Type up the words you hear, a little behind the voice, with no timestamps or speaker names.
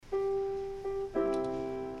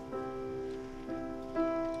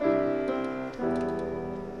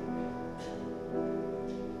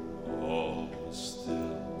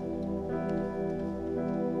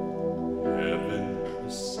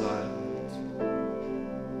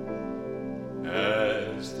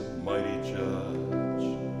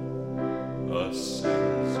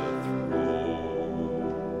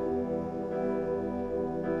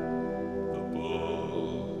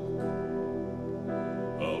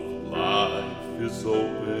is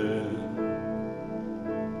open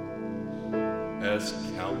as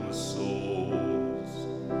countless souls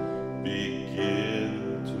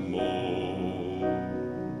begin to moan.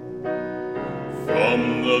 From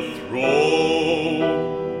the throne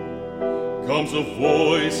comes a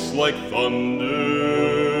voice like thunder.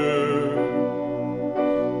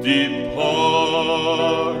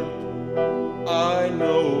 Depart, I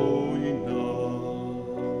know ye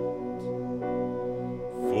not,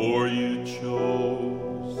 for you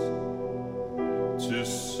chose to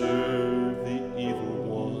serve the evil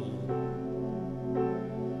one,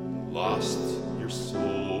 lost your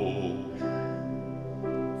soul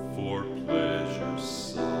for pleasure's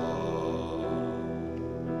song.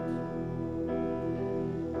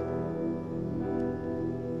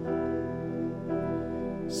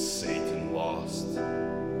 Satan lost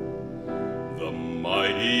the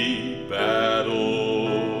mighty battle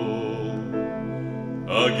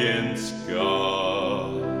against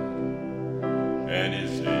God and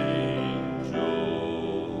his angels.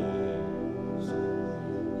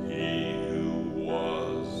 He who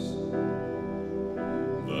was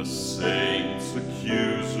the saints'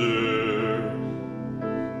 accuser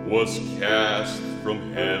was cast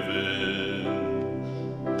from heaven,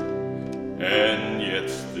 and yet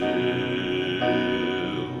still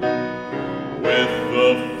with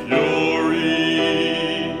the fury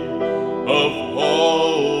of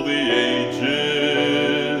all the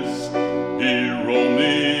ages, he roamed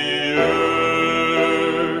the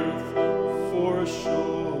earth for a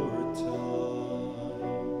short time.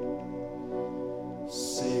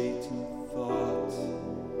 Satan thought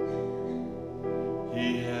he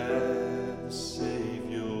had the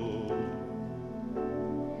Savior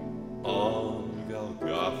on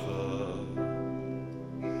Golgotha.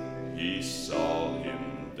 He saw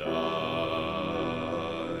him die.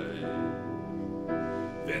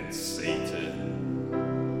 Then Satan,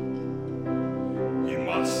 he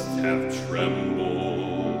must have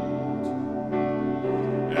trembled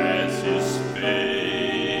as his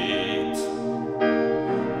fate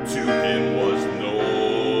to him was known.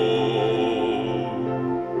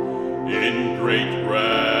 In great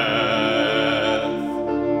wrath,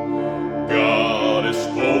 God has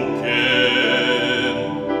spoken,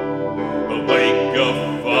 the lake of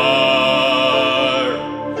fire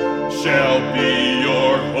shall be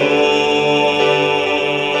your home.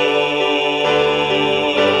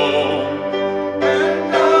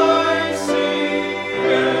 And I see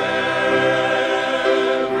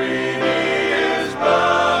every knee is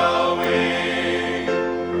bowing,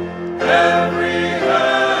 every